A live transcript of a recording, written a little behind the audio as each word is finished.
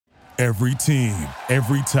Every team,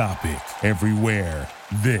 every topic, everywhere.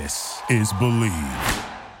 This is Believe.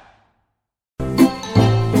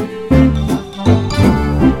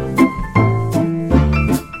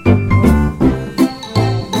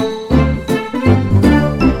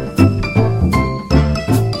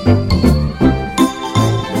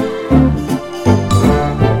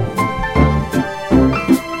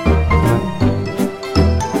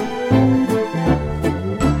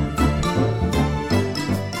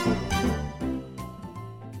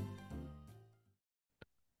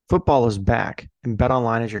 Football is back, and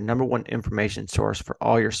BetOnline is your number one information source for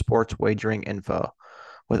all your sports wagering info,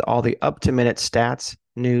 with all the up-to-minute stats,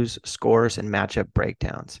 news, scores, and matchup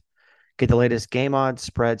breakdowns. Get the latest game odds,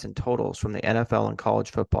 spreads, and totals from the NFL and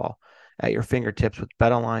college football at your fingertips with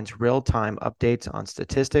BetOnline's real-time updates on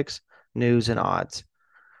statistics, news, and odds.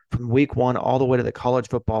 From week one all the way to the college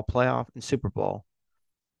football playoff and Super Bowl,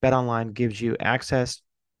 BetOnline gives you access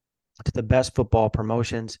to the best football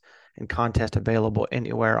promotions and contests available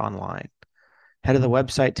anywhere online. Head to the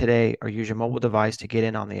website today or use your mobile device to get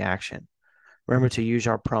in on the action. Remember to use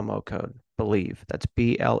our promo code BELIEVE, that's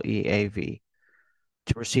BLEAV,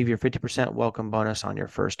 to receive your 50% welcome bonus on your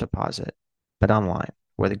first deposit. Bet online,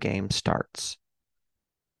 where the game starts.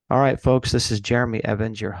 All right, folks, this is Jeremy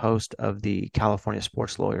Evans, your host of the California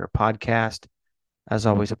Sports Lawyer podcast. As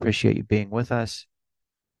always, appreciate you being with us.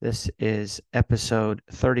 This is episode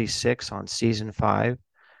 36 on season 5.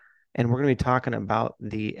 And we're going to be talking about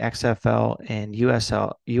the XFL and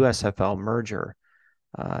USFL merger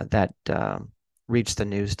that reached the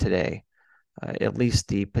news today, at least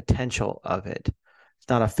the potential of it. It's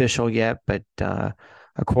not official yet, but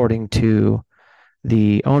according to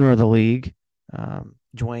the owner of the league,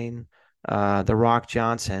 Dwayne The Rock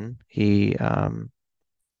Johnson, he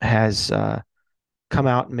has come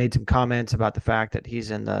out and made some comments about the fact that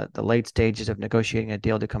he's in the late stages of negotiating a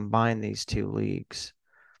deal to combine these two leagues.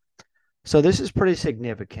 So this is pretty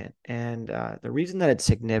significant. And the reason that it's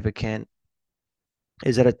significant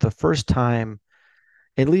is that it's the first time,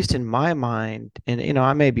 at least in my mind, and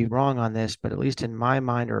I may be wrong on this, but at least in my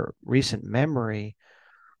mind or recent memory,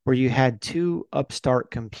 where you had two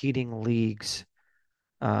upstart competing leagues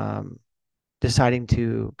deciding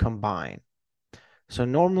to combine. So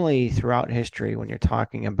normally throughout history, when you're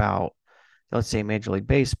talking about, let's say, Major League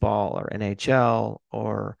Baseball or NHL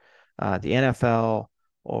or the NFL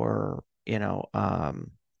or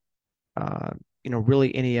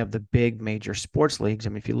really any of the big major sports leagues. I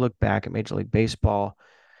mean, if you look back at Major League Baseball,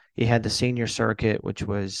 you had the senior circuit, which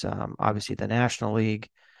was obviously the National League,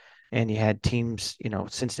 and you had teams,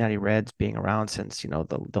 Cincinnati Reds being around since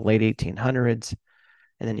the late 1800s,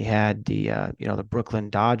 and then you had the Brooklyn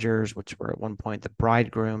Dodgers, which were at one point the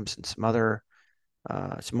Bridegrooms, and some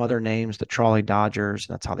other names, the Trolley Dodgers.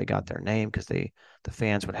 That's how they got their name, because the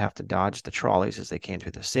fans would have to dodge the trolleys as they came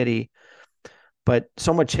through the city. But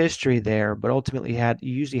so much history there. But ultimately, you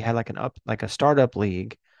usually had like a startup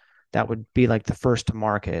league that would be like the first to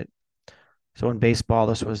market. So in baseball,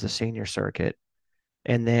 this was the senior circuit,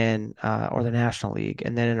 and then or the National League,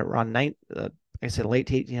 and then in around like I said, late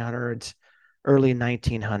 1800s, early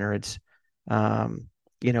 1900s,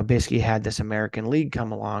 basically had this American League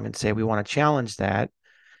come along and say we want to challenge that,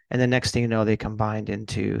 and the next thing you know, they combined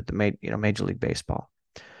into the Major League Baseball.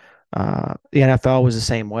 The NFL was the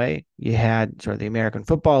same way. You had sort of the American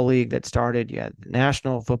Football League that started. You had the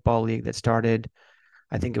National Football League that started.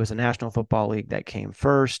 I think it was the National Football League that came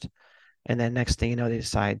first. And then next thing you know, they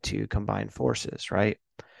decide to combine forces, right?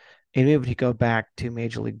 And if you go back to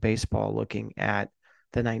Major League Baseball, looking at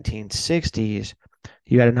the 1960s,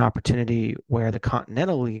 you had an opportunity where the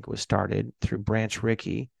Continental League was started through Branch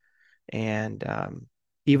Rickey. And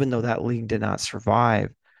even though that league did not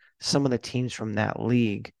survive, some of the teams from that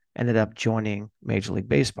league ended up joining Major League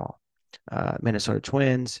Baseball. Minnesota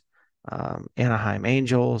Twins, Anaheim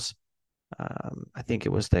Angels. I think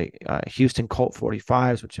it was the Houston Colt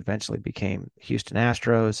 45s, which eventually became Houston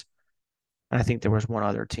Astros. And I think there was one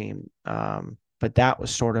other team. But that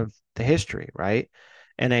was sort of the history, right?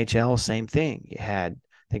 NHL, same thing. You had,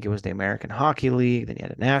 I think it was the American Hockey League, then you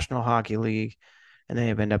had a National Hockey League, and then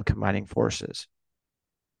you end up combining forces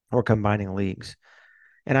or combining leagues.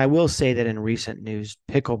 And I will say that in recent news,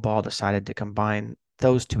 pickleball decided to combine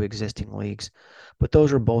those two existing leagues, but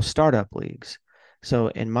those are both startup leagues. So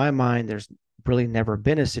in my mind, there's really never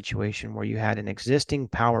been a situation where you had an existing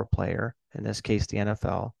power player, in this case, the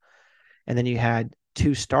NFL, and then you had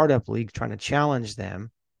two startup leagues trying to challenge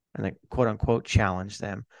them, and like, quote unquote challenge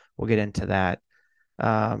them. We'll get into that.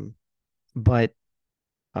 But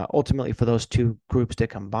ultimately, for those two groups to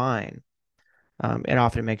combine, it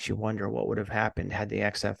often makes you wonder what would have happened had the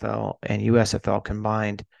XFL and USFL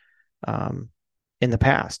combined um, in the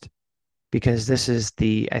past, because this is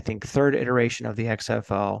the, I think, third iteration of the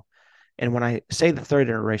XFL. And when I say the third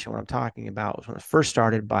iteration, what I'm talking about was when it first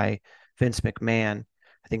started by Vince McMahon,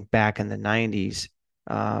 I think back in the 90s,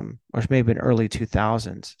 or maybe in early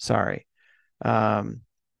 2000s. Sorry. Um,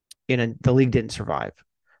 the league didn't survive,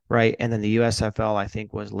 right? And then the USFL, I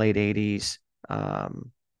think, was late 80s,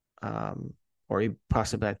 um, um, or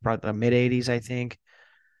possibly probably the mid 80s, I think.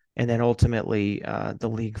 And then ultimately, the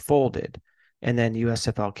league folded, and then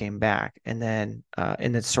USFL came back, and then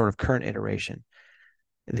in its sort of current iteration,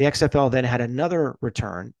 the XFL then had another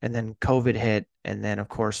return, and then COVID hit, and then of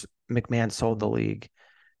course McMahon sold the league,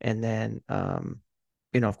 and then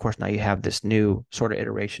of course now you have this new sort of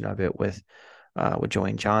iteration of it with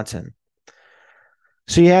Dwayne Johnson.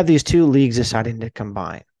 So you have these two leagues deciding to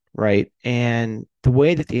combine, right? And the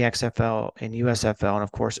way that the XFL and USFL, and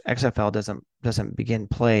of course XFL doesn't begin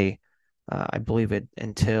play, I believe it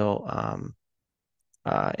until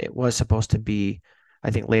it was supposed to be,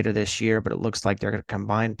 I think, later this year, but it looks like they're going to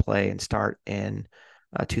combine play and start in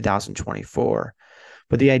 2024.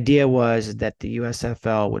 But the idea was that the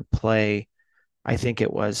USFL would play, I think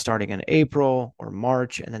it was starting in April or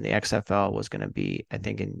March, and then the XFL was going to be, I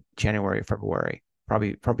think, in January or February,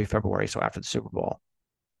 probably February, so after the Super Bowl.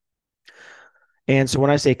 And so when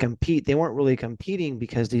I say compete, they weren't really competing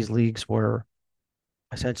because these leagues were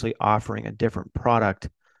essentially offering a different product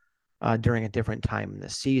during a different time in the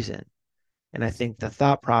season. And I think the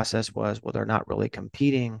thought process was, well, they're not really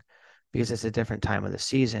competing because it's a different time of the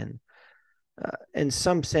season. In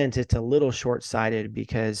some sense, it's a little short sighted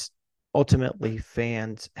because ultimately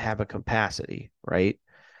fans have a capacity, right?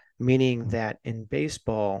 Meaning that in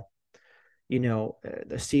baseball,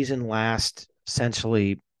 the season lasts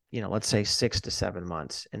essentially, let's say 6 to 7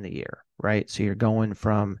 months in the year, right? So you're going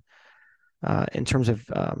from, in terms of,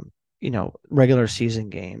 regular season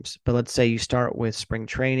games, but let's say you start with spring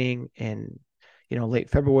training in, late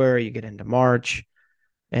February, you get into March,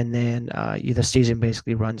 and then the season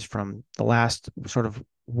basically runs from the last sort of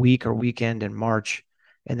week or weekend in March,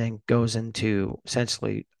 and then goes into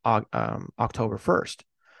essentially October 1st,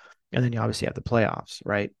 and then you obviously have the playoffs,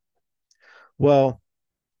 right? Well,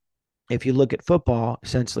 if you look at football,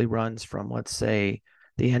 essentially runs from, let's say,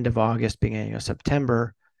 the end of August, beginning of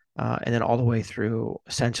September, and then all the way through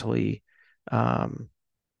essentially, um,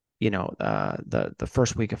 the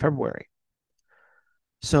first week of February.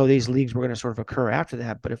 So these leagues were going to sort of occur after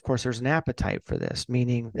that, but of course, there's an appetite for this,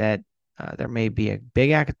 meaning that there may be a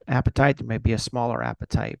big appetite, there may be a smaller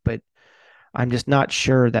appetite, but I'm just not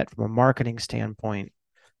sure that from a marketing standpoint,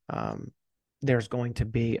 um, there's going to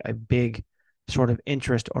be a big sort of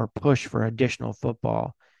interest or push for additional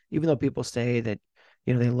football. Even though people say that,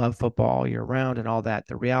 they love football all year round and all that,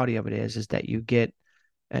 the reality of it is that you get,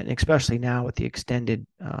 and especially now with the extended,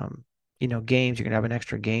 games, you're going to have an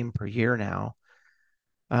extra game per year now.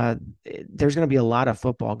 Uh, there's going to be a lot of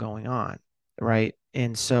football going on, right?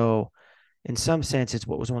 And so, in some sense, it's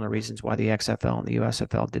what was one of the reasons why the XFL and the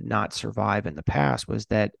USFL did not survive in the past was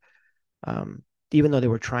that um, even though they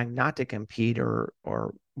were trying not to compete, or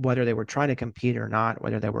whether they were trying to compete or not,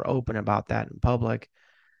 whether they were open about that in public,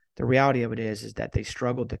 the reality of it is that they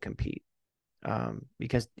struggled to compete,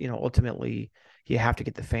 because ultimately you have to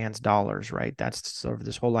get the fans dollars, right? That's sort of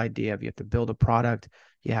this whole idea of you have to build a product,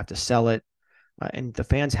 you have to sell it, and the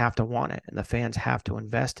fans have to want it, and the fans have to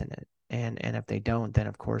invest in it, and if they don't, then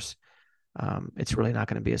of course it's really not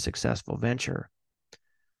going to be a successful venture.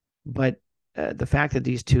 But the fact that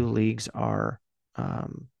these two leagues are,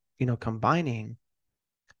 combining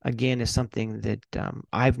again is something that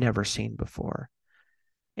I've never seen before,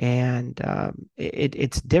 and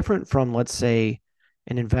it's different from, let's say,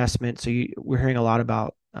 an investment. So we're hearing a lot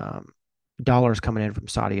about dollars coming in from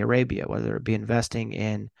Saudi Arabia, whether it be investing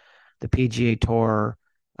in the PGA Tour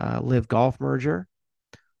Live Golf merger,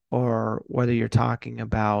 or whether you're talking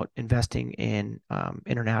about investing in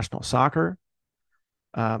international soccer.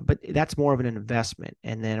 But that's more of an investment.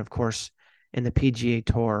 And then, of course, in the PGA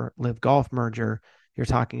Tour Live Golf merger, you're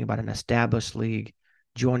talking about an established league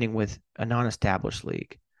joining with a non-established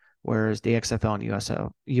league, whereas the XFL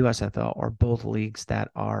and USFL are both leagues that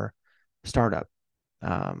are startup.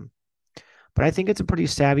 Um, but I think it's a pretty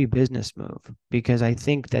savvy business move because I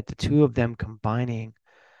think that the two of them combining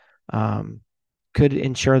um, could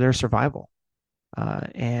ensure their survival.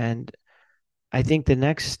 And I think the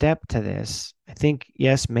next step to this, I think,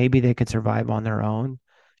 yes, maybe they could survive on their own.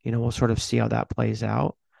 We'll sort of see how that plays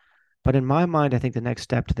out. But in my mind, I think the next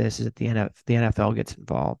step to this is that the NFL gets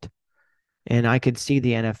involved. And I could see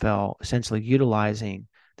the NFL essentially utilizing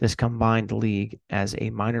this combined league as a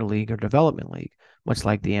minor league or development league, much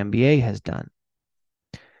like the NBA has done.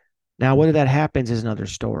 Now, whether that happens is another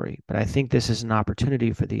story, but I think this is an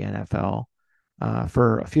opportunity for the NFL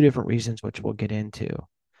for a few different reasons, which we'll get into.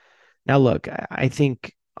 Now, look, I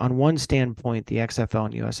think on one standpoint, the XFL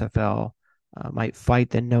and USFL might fight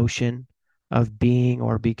the notion of being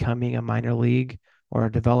or becoming a minor league or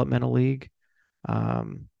a developmental league.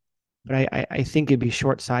 Um, but I think it'd be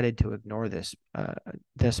short-sighted to ignore this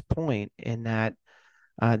point in that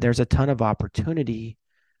there's a ton of opportunity,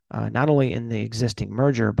 not only in the existing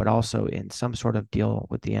merger, but also in some sort of deal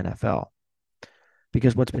with the NFL.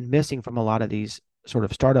 Because what's been missing from a lot of these sort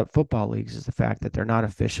of startup football leagues is the fact that they're not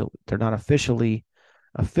officially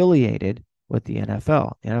affiliated with the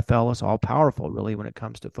NFL. The NFL is all powerful, really, when it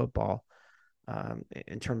comes to football,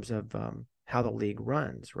 in terms of how the league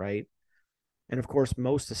runs, right? And of course,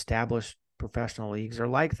 most established professional leagues are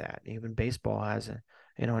like that. Even baseball has an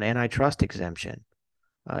antitrust exemption,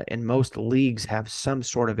 and most leagues have some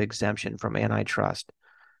sort of exemption from antitrust.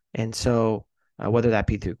 And so, whether that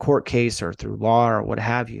be through court case or through law or what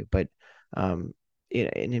have you, but um,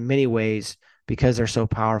 in many ways, because they're so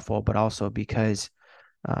powerful, but also because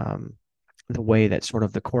um, the way that sort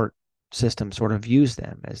of the court system sort of views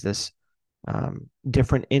them as this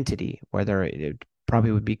different entity, whether it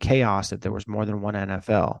probably would be chaos if there was more than one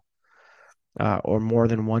NFL or more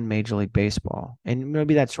than one Major League Baseball. And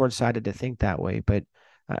maybe that's short sighted to think that way, but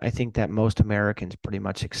I think that most Americans pretty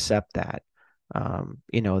much accept that,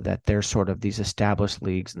 that they're sort of these established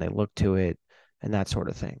leagues and they look to it and that sort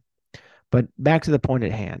of thing. But back to the point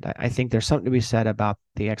at hand, I think there's something to be said about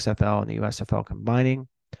the XFL and the USFL combining.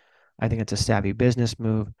 I think it's a savvy business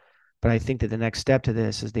move. But I think that the next step to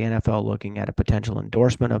this is the NFL looking at a potential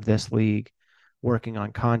endorsement of this league, working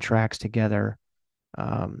on contracts together.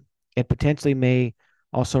 Um, it potentially may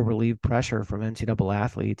also relieve pressure from NCAA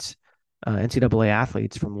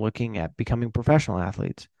athletes from looking at becoming professional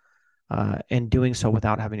athletes and doing so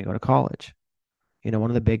without having to go to college. One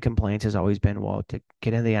of the big complaints has always been, well, to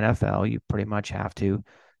get in the NFL, you pretty much have to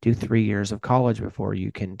do 3 years of college before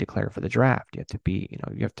you can declare for the draft. You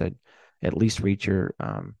have to at least reach your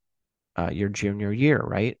junior year,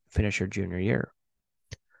 right? Finish your junior year.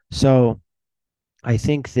 So I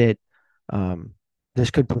think that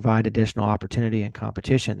this could provide additional opportunity and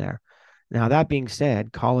competition there. Now, that being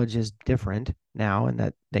said, college is different now in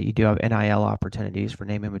that you do have NIL opportunities for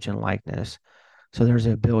name, image, and likeness. So there's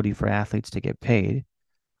an ability for athletes to get paid.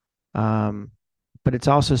 Um, but it's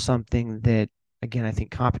also something that, again, I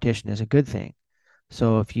think competition is a good thing.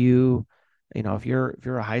 So if you're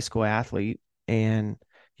a high school athlete and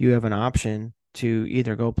you have an option to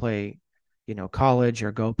either go play, college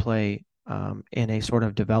or go play in a sort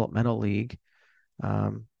of developmental league,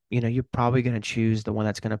 you're probably going to choose the one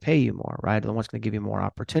that's going to pay you more, right? The one's going to give you more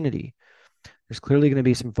opportunity. There's clearly going to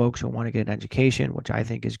be some folks who want to get an education, which I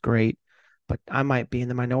think is great, but I might be in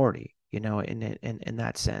the minority, in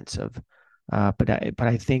that sense of, but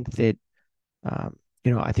I think that,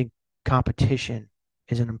 I think competition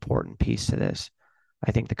is an important piece to this.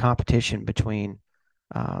 I think the competition between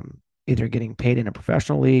either getting paid in a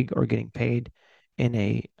professional league or getting paid in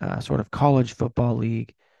a sort of college football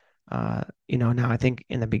league. Now I think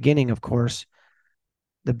in the beginning, of course,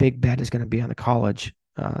 the big bet is going to be on the college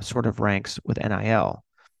sort of ranks with NIL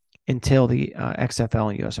until the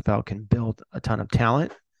XFL and USFL can build a ton of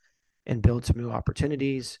talent and build some new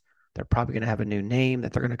opportunities. They're probably going to have a new name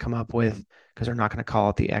that they're going to come up with because they're not going to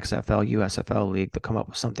call it the XFL USFL League. They'll come up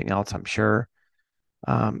with something else, I'm sure.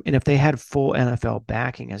 And if they had full NFL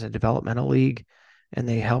backing as a developmental league and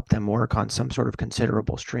they helped them work on some sort of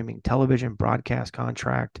considerable streaming television broadcast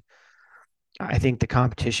contract, I think the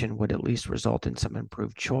competition would at least result in some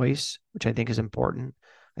improved choice, which I think is important.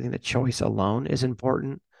 I think the choice alone is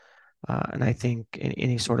important. And I think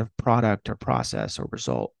any sort of product or process or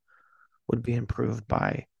result would be improved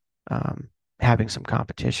by um, having some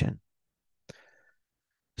competition.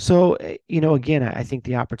 So, again, I think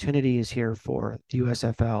the opportunity is here for the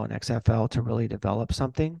USFL and XFL to really develop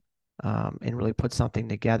something and really put something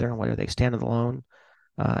together, and whether they stand alone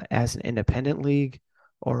as an independent league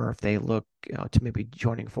or if they look to maybe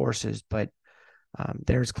joining forces. But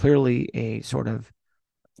there's clearly a sort of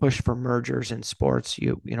push for mergers in sports.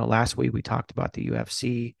 Last week we talked about the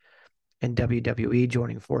UFC and WWE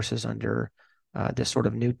joining forces under this sort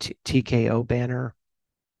of new TKO banner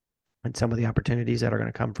and some of the opportunities that are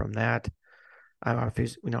going to come from that.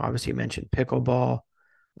 Obviously you mentioned pickleball.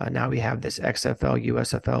 Now we have this XFL,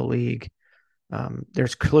 USFL league.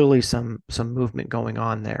 There's clearly some movement going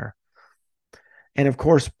on there. And of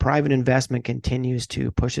course, private investment continues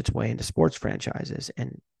to push its way into sports franchises,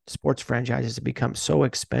 and sports franchises have become so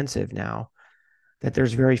expensive now that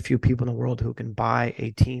there's very few people in the world who can buy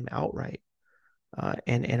a team outright.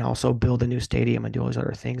 and also build a new stadium and do all those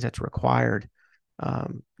other things that's required.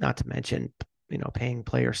 Not to mention, paying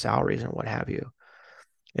player salaries and what have you.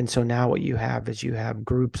 And so now what you have is you have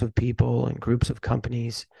groups of people and groups of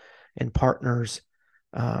companies and partners,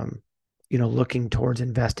 um, looking towards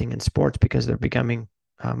investing in sports because they're becoming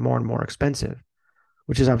more and more expensive,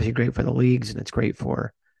 which is obviously great for the leagues and it's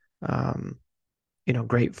um,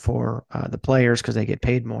 great for the players because they get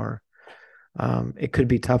paid more. It could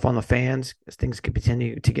be tough on the fans as things could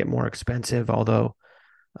continue to get more expensive, although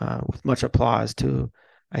with much applause to,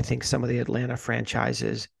 I think, some of the Atlanta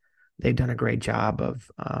franchises. They've done a great job of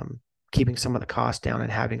keeping some of the costs down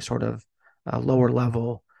and having sort of lower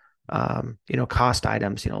level, cost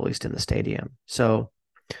items, at least in the stadium. So,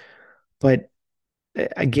 but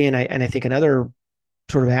again, I think another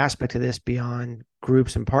sort of aspect of this beyond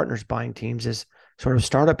groups and partners buying teams is sort of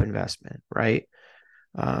startup investment, right?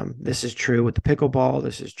 This is true with the pickleball.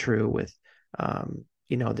 This is true with,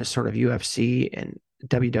 this sort of UFC and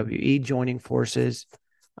WWE joining forces,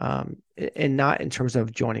 and not in terms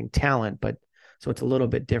of joining talent, but so it's a little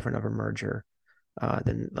bit different of a merger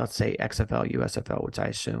than, let's say, XFL, USFL, which I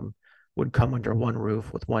assume would come under one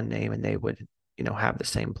roof with one name and they would, have the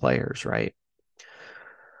same players, right?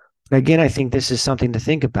 But again, I think this is something to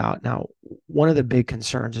think about. Now, one of the big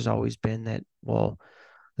concerns has always been that, well,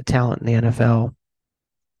 the talent in the NFL,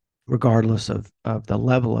 regardless of the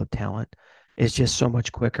level of talent, is just so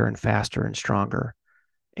much quicker and faster and stronger.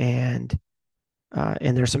 And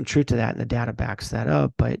there's some truth to that, and the data backs that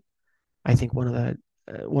up. But I think one of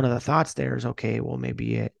the thoughts there is, okay, well,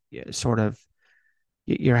 maybe sort of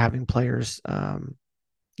you're having players,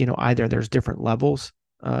 either there's different levels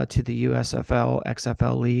to the USFL,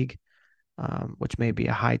 XFL league, which may be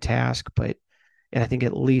a high task, but and I think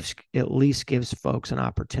at least gives folks an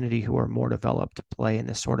opportunity who are more developed to play in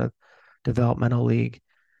this sort of developmental league.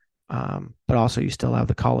 But also you still have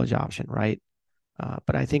the college option, right?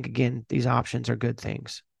 But I think again, these options are good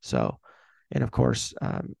things. So, and of course,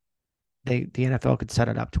 the NFL could set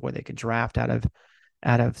it up to where they could draft out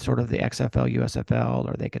of sort of the XFL, USFL,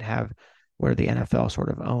 or they could have where the NFL sort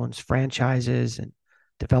of owns franchises and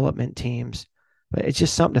development teams. But it's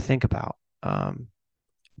just something to think about.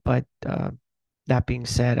 But that being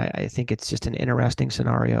said, I think it's just an interesting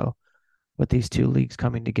scenario with these two leagues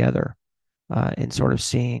coming together and sort of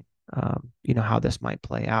seeing, how this might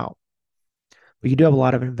play out. But you do have a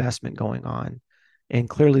lot of investment going on. And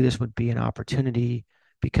clearly, this would be an opportunity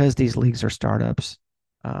because these leagues are startups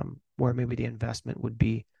where maybe the investment would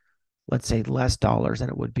be, let's say, less dollars than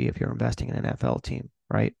it would be if you're investing in an NFL team,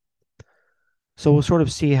 right? So we'll sort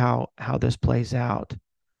of see how this plays out.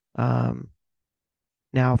 Um,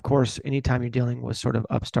 Now, of course, anytime you're dealing with sort of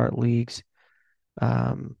upstart leagues,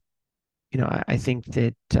 um, I think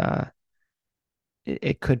that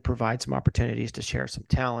it could provide some opportunities to share some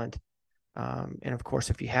talent. And of course,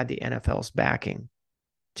 if you had the NFL's backing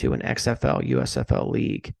to an XFL, USFL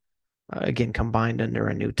league, again, combined under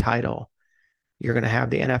a new title, you're going to have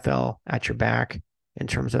the NFL at your back in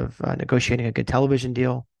terms of negotiating a good television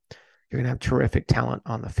deal. You're going to have terrific talent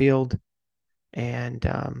on the field. And,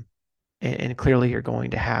 and clearly you're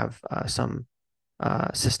going to have some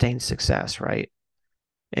sustained success, right?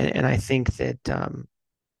 And I think that,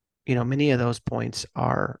 many of those points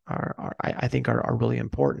I think are really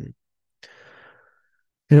important.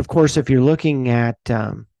 And of course, if you're looking at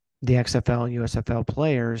the XFL and USFL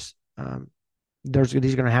players, these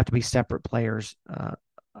are going to have to be separate players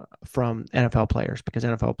from NFL players because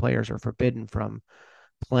NFL players are forbidden from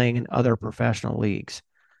playing in other professional leagues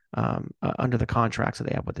under the contracts that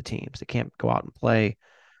they have with the teams. They can't go out and play.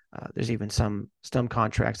 There's even some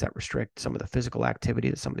contracts that restrict some of the physical activity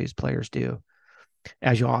that some of these players do,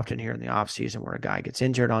 as you often hear in the off season where a guy gets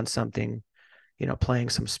injured on something, playing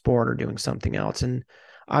some sport or doing something else. And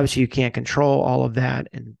obviously you can't control all of that.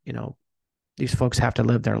 And, these folks have to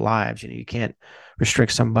live their lives. You can't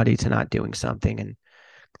restrict somebody to not doing something. And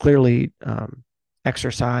clearly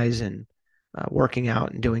exercise and working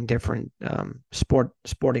out and doing different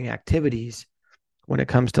sporting activities when it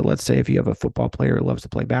comes to, let's say, if you have a football player who loves to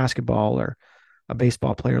play basketball or a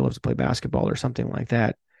baseball player who loves to play basketball or something like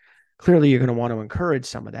that, clearly you're going to want to encourage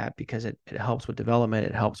some of that because it helps with development.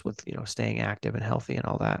 It helps with, staying active and healthy and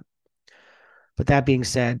all that. But that being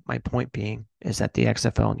said, my point being is that the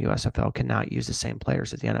XFL and USFL cannot use the same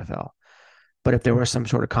players as the NFL. But if there was some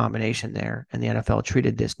sort of combination there and the NFL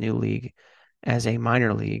treated this new league as a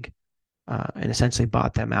minor league and essentially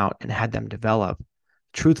bought them out and had them develop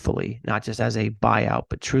truthfully, not just as a buyout,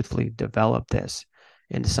 but truthfully develop this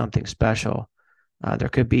into something special, there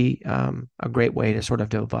could be a great way to sort of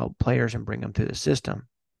develop players and bring them through the system.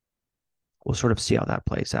 We'll sort of see how that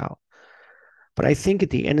plays out. But I think at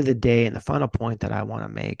the end of the day, and the final point that I want to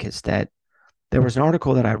make is that there was an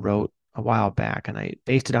article that I wrote a while back, and I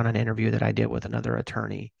based it on an interview that I did with another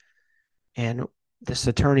attorney. And this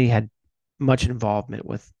attorney had much involvement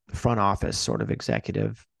with front office sort of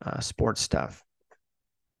executive sports stuff.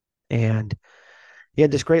 And he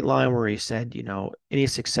had this great line where he said, any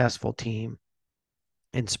successful team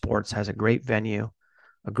in sports has a great venue,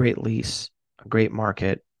 a great lease, a great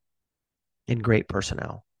market, and great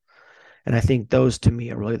personnel. And I think those to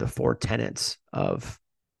me are really the four tenets of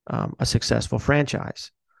a successful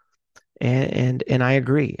franchise. And I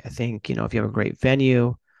agree. I think, if you have a great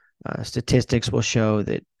venue, statistics will show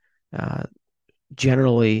that uh,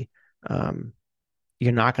 generally um,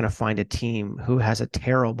 you're not going to find a team who has a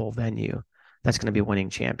terrible venue that's going to be winning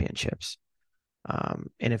championships.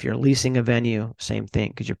 And if you're leasing a venue, same thing,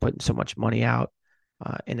 because you're putting so much money out,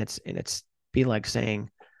 and it's be like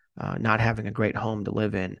saying not having a great home to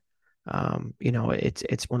live in.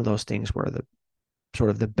 It's one of those things where the sort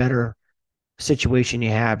of the better situation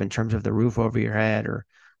you have in terms of the roof over your head or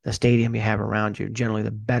the stadium you have around you, generally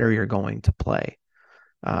the better you're going to play,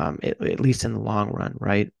 at least in the long run,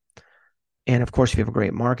 right? And of course, if you have a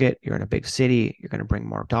great market, you're in a big city, you're going to bring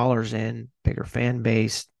more dollars in, bigger fan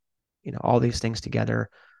base, all these things together,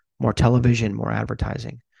 more television, more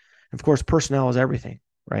advertising. And of course, personnel is everything,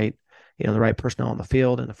 right? The right personnel in the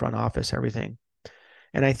field, in the front office, everything.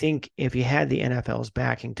 And I think if you had the NFL's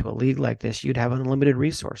backing to a league like this, you'd have unlimited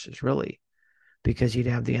resources, really, because you'd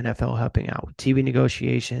have the NFL helping out with TV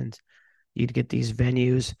negotiations. You'd get these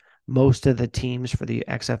venues. Most of the teams for the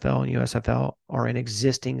XFL and USFL are in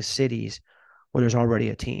existing cities where there's already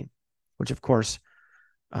a team, which of course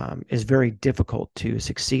is very difficult to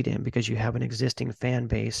succeed in because you have an existing fan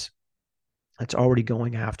base that's already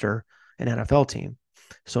going after an NFL team.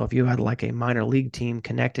 So if you had like a minor league team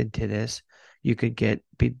connected to this, you could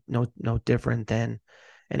be no different than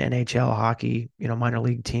an NHL hockey, minor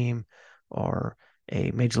league team or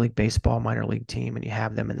a Major League Baseball minor league team, and you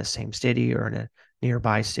have them in the same city or in a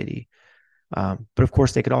nearby city. But of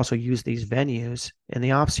course, they could also use these venues in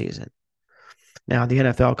the off season. Now, the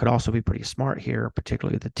NFL could also be pretty smart here,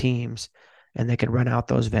 particularly the teams, and they could rent out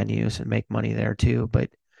those venues and make money there too. But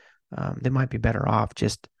they might be better off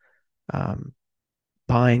just um,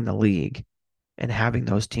 buying the league and having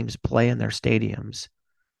those teams play in their stadiums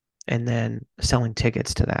and then selling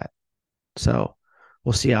tickets to that. So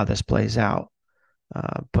we'll see how this plays out.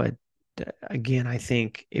 But again, I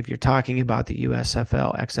think if you're talking about the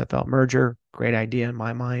USFL XFL merger, great idea in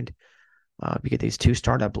my mind. You get these two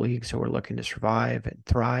startup leagues who are looking to survive and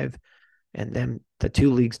thrive. And then the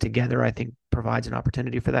two leagues together, I think, provides an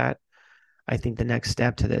opportunity for that. I think the next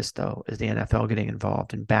step to this, though, is the NFL getting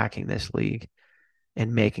involved and backing this league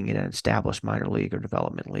and making it an established minor league or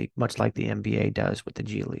development league, much like the NBA does with the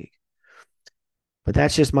G League. But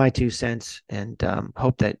that's just my 2 cents, and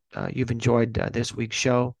hope that you've enjoyed this week's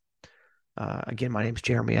show. Again, my name is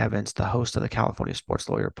Jeremy Evans, the host of the California Sports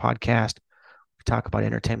Lawyer podcast. We talk about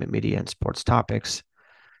entertainment, media, and sports topics.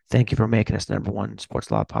 Thank you for making us the #1 sports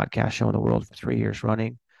law podcast show in the world for 3 years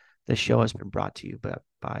running. This show has been brought to you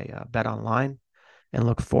by Bet Online, and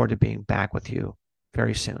look forward to being back with you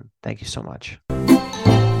very soon. Thank you so much.